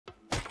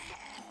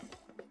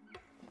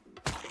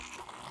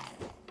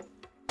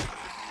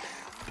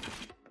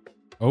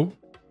Oh.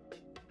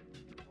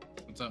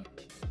 What's up?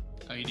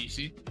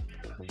 ADC?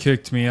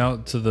 Kicked me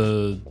out to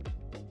the...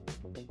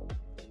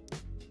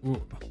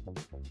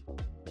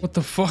 What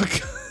the fuck?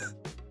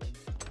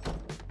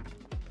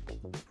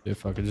 Yeah,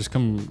 fuck it. Just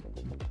come...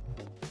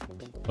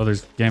 Oh,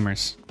 there's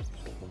gamers.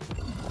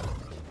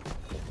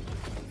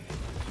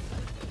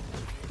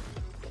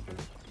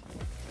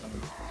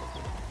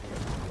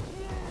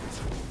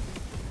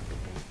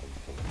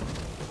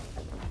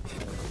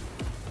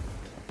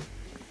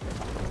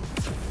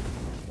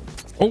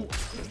 Oh!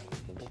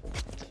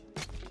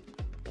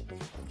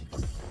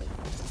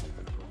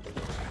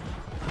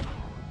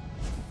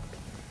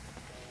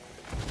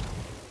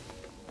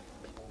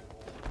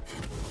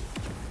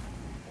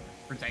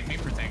 Protect me,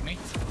 protect me.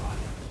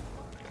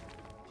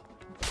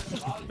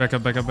 Back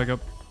up, back up, back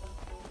up.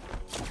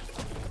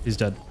 He's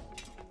dead.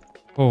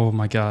 Oh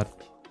my god.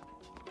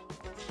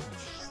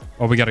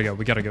 Oh, we gotta go,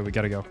 we gotta go, we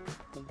gotta go.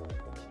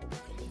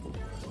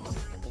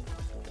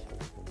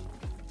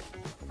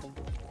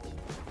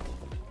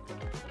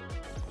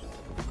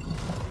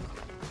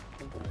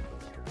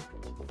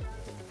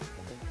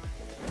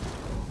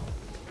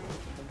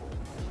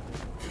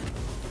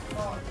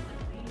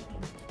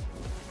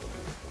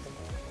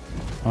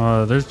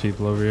 There's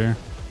people over here.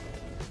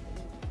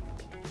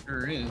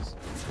 Sure is.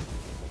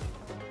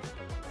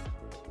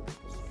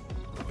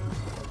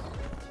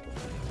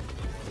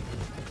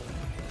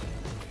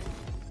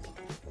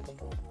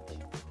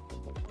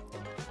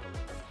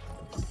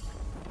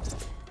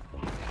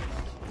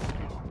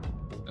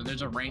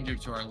 There's a ranger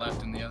to our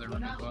left in the other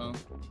room as well.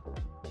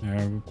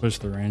 Yeah, we push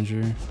the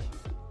ranger.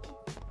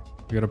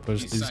 We gotta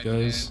push these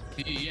guys.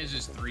 He has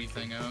his 3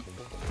 thing out.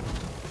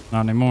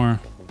 Not anymore.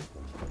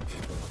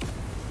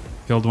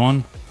 Killed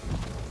 1.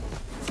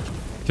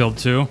 Killed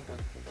 2.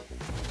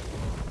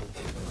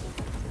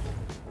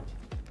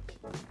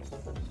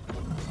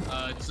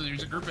 So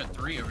there's a group at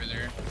 3 over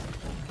there.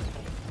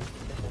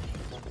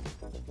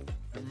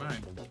 Never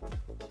mind.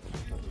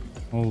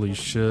 Holy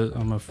shit,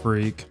 I'm a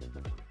freak.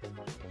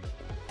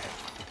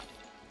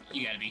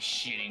 You gotta be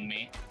shitting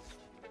me.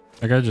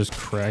 That guy just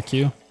crack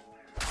you?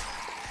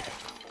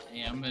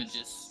 Yeah, I'm gonna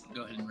just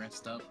go ahead and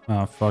rest up.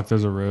 Oh fuck,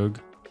 there's a rogue.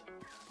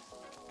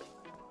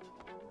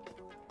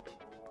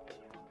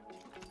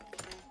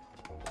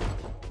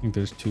 I think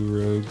there's 2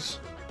 rogues.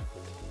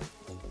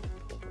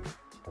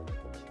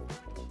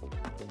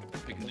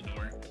 Picking the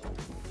door.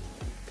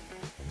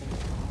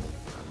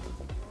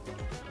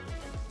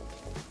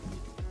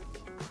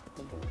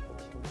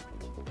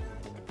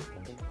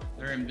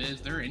 They're in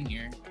biz. They're in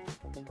here.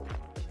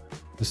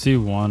 I see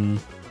 1.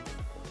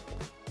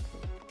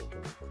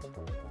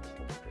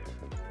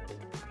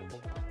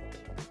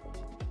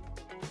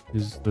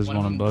 There's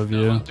one above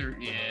you.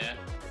 Yeah.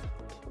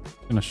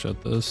 I'm gonna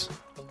shut this.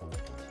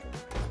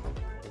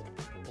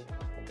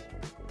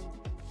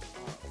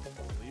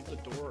 Leave the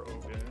door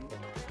open.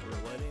 We're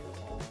letting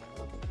all.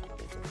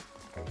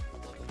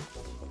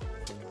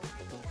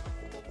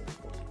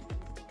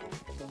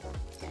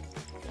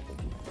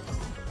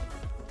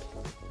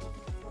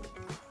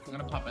 I'm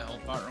gonna pop a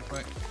health pot real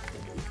quick.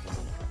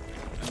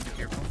 Be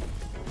careful.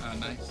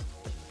 Nice.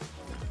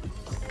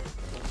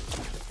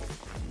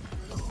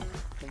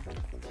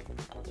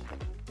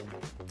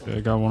 Okay, I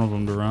got one of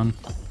them to run.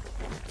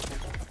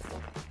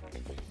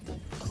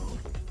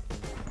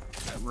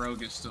 That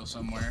rogue is still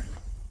somewhere.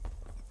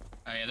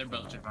 Oh yeah, they're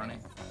both just running.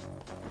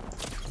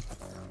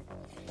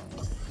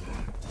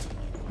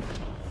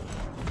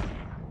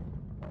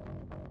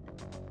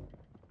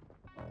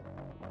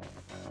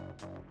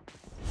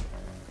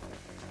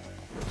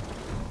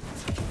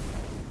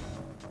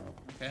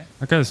 Okay.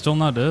 That guy's still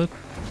not dead.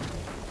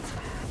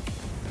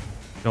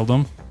 Killed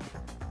him.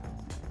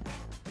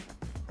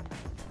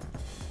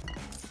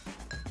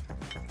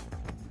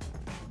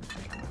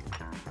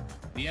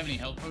 Do you have any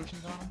health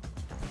potions on him?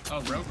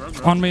 Oh,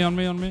 rogue. On me, on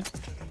me, on me.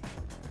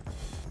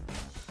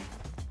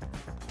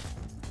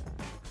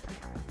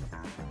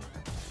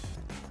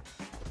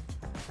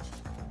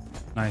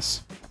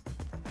 Nice.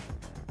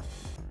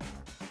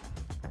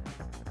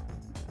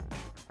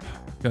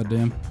 God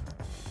damn.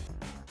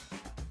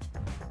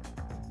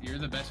 You're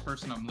the best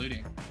person I'm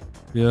looting.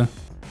 Yeah.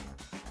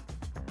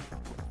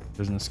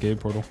 There's an escape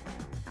portal.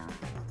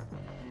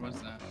 Where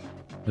was that?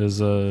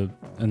 There's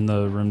in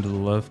the room to the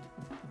left.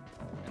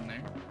 In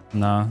there?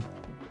 Nah.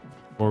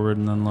 Forward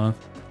and then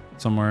left.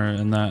 Somewhere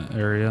in that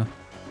area.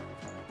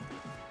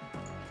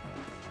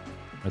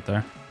 Right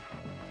there.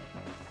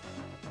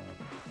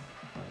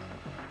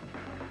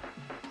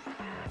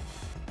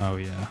 Oh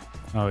yeah.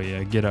 Oh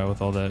yeah. Get out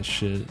with all that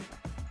shit.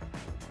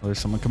 Oh, there's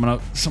someone coming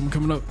up. Someone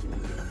coming up.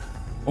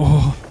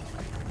 Oh.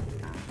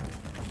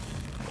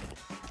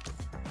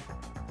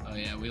 Oh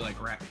yeah, we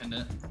like rat pinned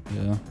it.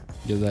 Yeah.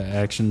 Get that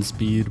action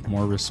speed,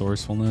 more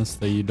resourcefulness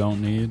that you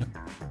don't need.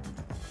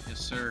 Yes,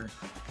 sir.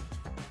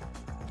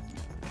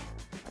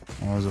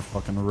 Oh, there's a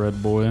fucking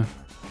red boy.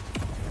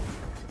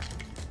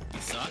 He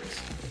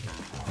sucks.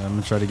 Yeah, I'm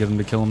gonna try to get him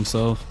to kill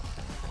himself.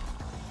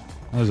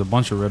 Oh, there's a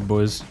bunch of red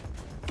boys.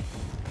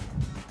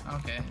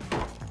 Okay.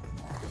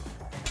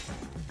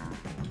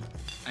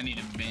 I I need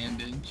a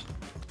bandage.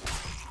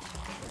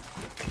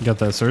 You got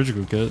that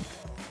surgical kit.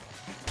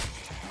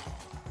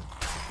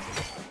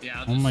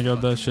 Yeah. Oh my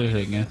god, that shit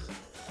hit me.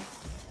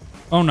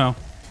 Oh no.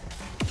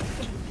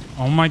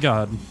 Oh my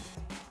god.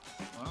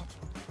 Well.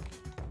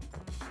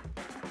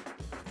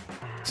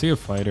 See a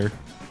fighter.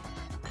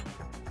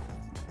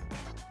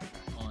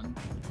 On.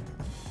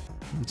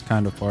 It's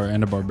kind of far.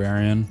 And a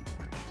barbarian.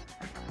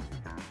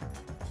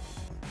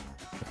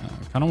 I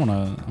kind of want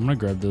to... I'm going to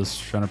grab this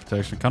Shrine of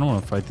Protection. I kind of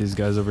want to fight these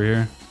guys over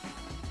here.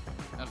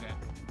 Okay.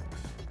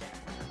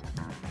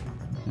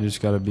 You just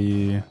got to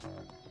be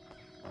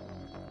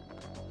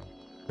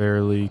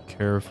fairly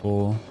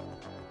careful.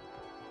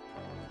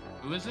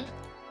 Who is it?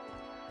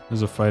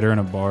 There's a fighter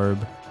and a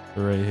barb.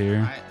 They're right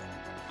here.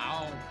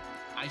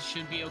 I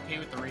should be okay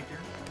with the rapier.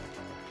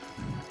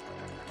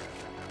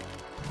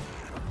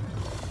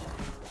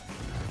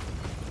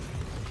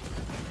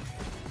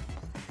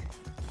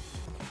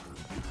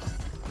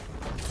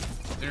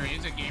 There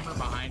is a gamer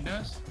behind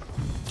us.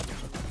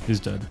 He's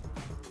dead.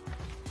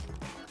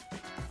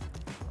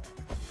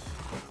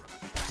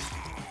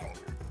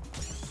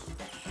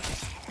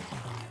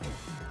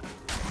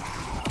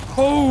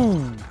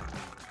 Oh!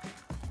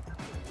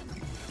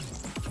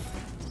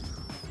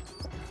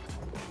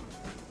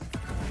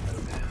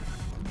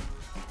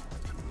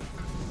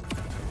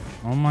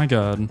 Oh my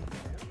god.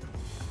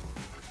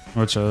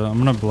 Which, I'm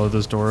gonna blow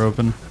this door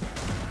open.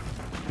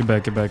 Get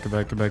back, get back, get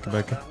back, get back, get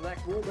back.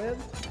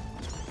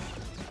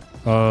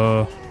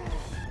 Oh,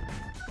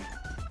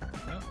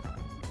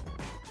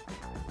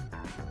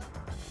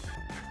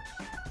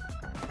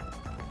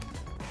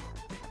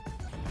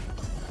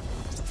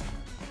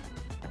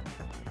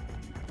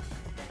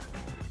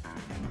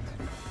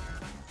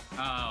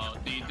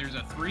 dude, there's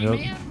a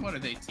three-man? What, are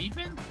they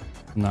teeping?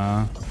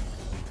 Nah.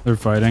 They're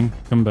fighting.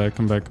 Come back,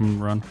 come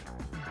run.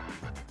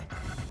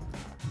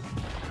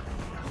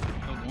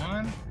 The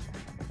one?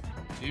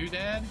 Two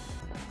dead?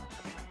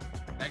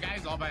 That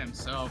guy's all by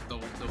himself, the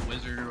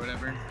wizard or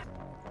whatever.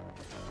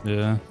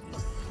 Yeah.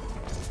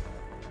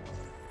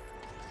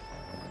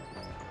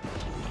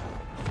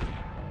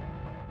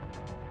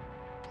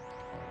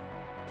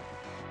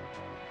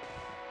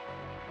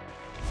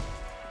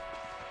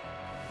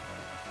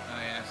 Oh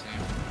yeah,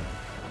 same.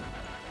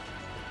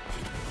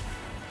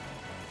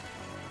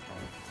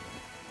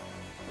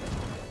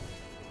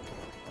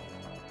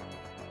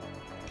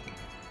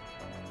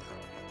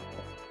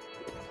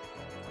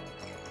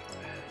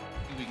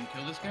 Think we can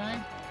kill this guy?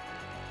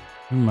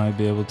 We might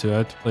be able to. I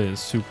have to play it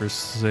super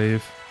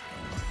safe.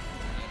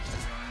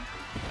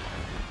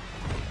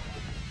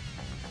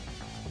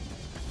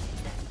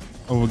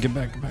 Oh, we'll get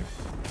back, get back.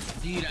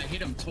 Dude, I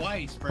hit him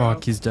twice, bro.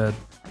 Fuck, he's dead.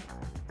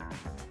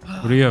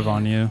 What do you have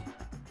on you?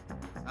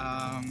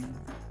 Fuck.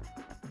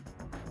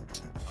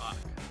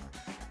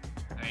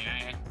 I mean,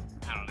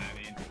 I don't know,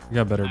 dude. I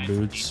got better Nice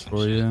boots decent for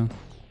shit. you.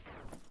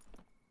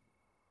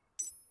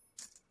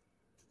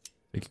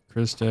 Take a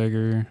Chris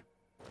dagger.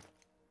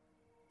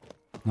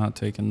 Not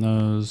taking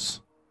those.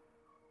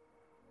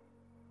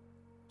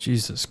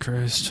 Jesus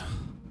Christ.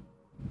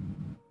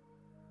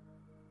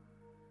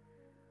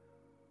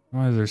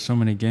 Why are there so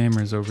many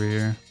gamers over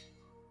here?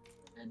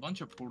 A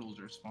bunch of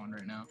portals are spawned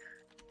right now.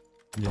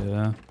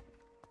 Yeah.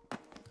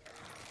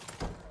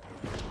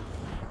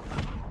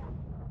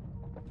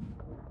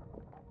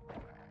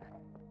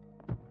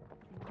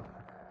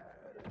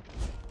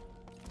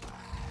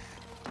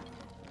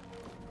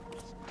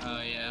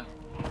 Oh, yeah.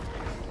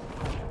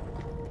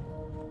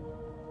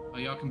 Oh,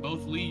 y'all can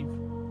both leave.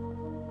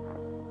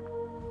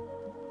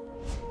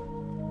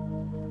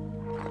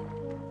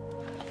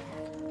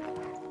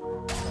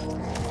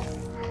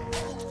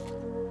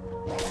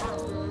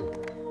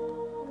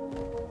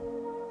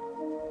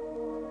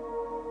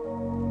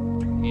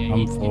 Yeah, I'm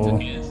he full.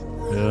 took his.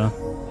 Yeah.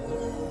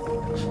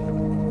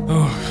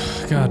 Oh,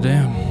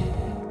 goddamn.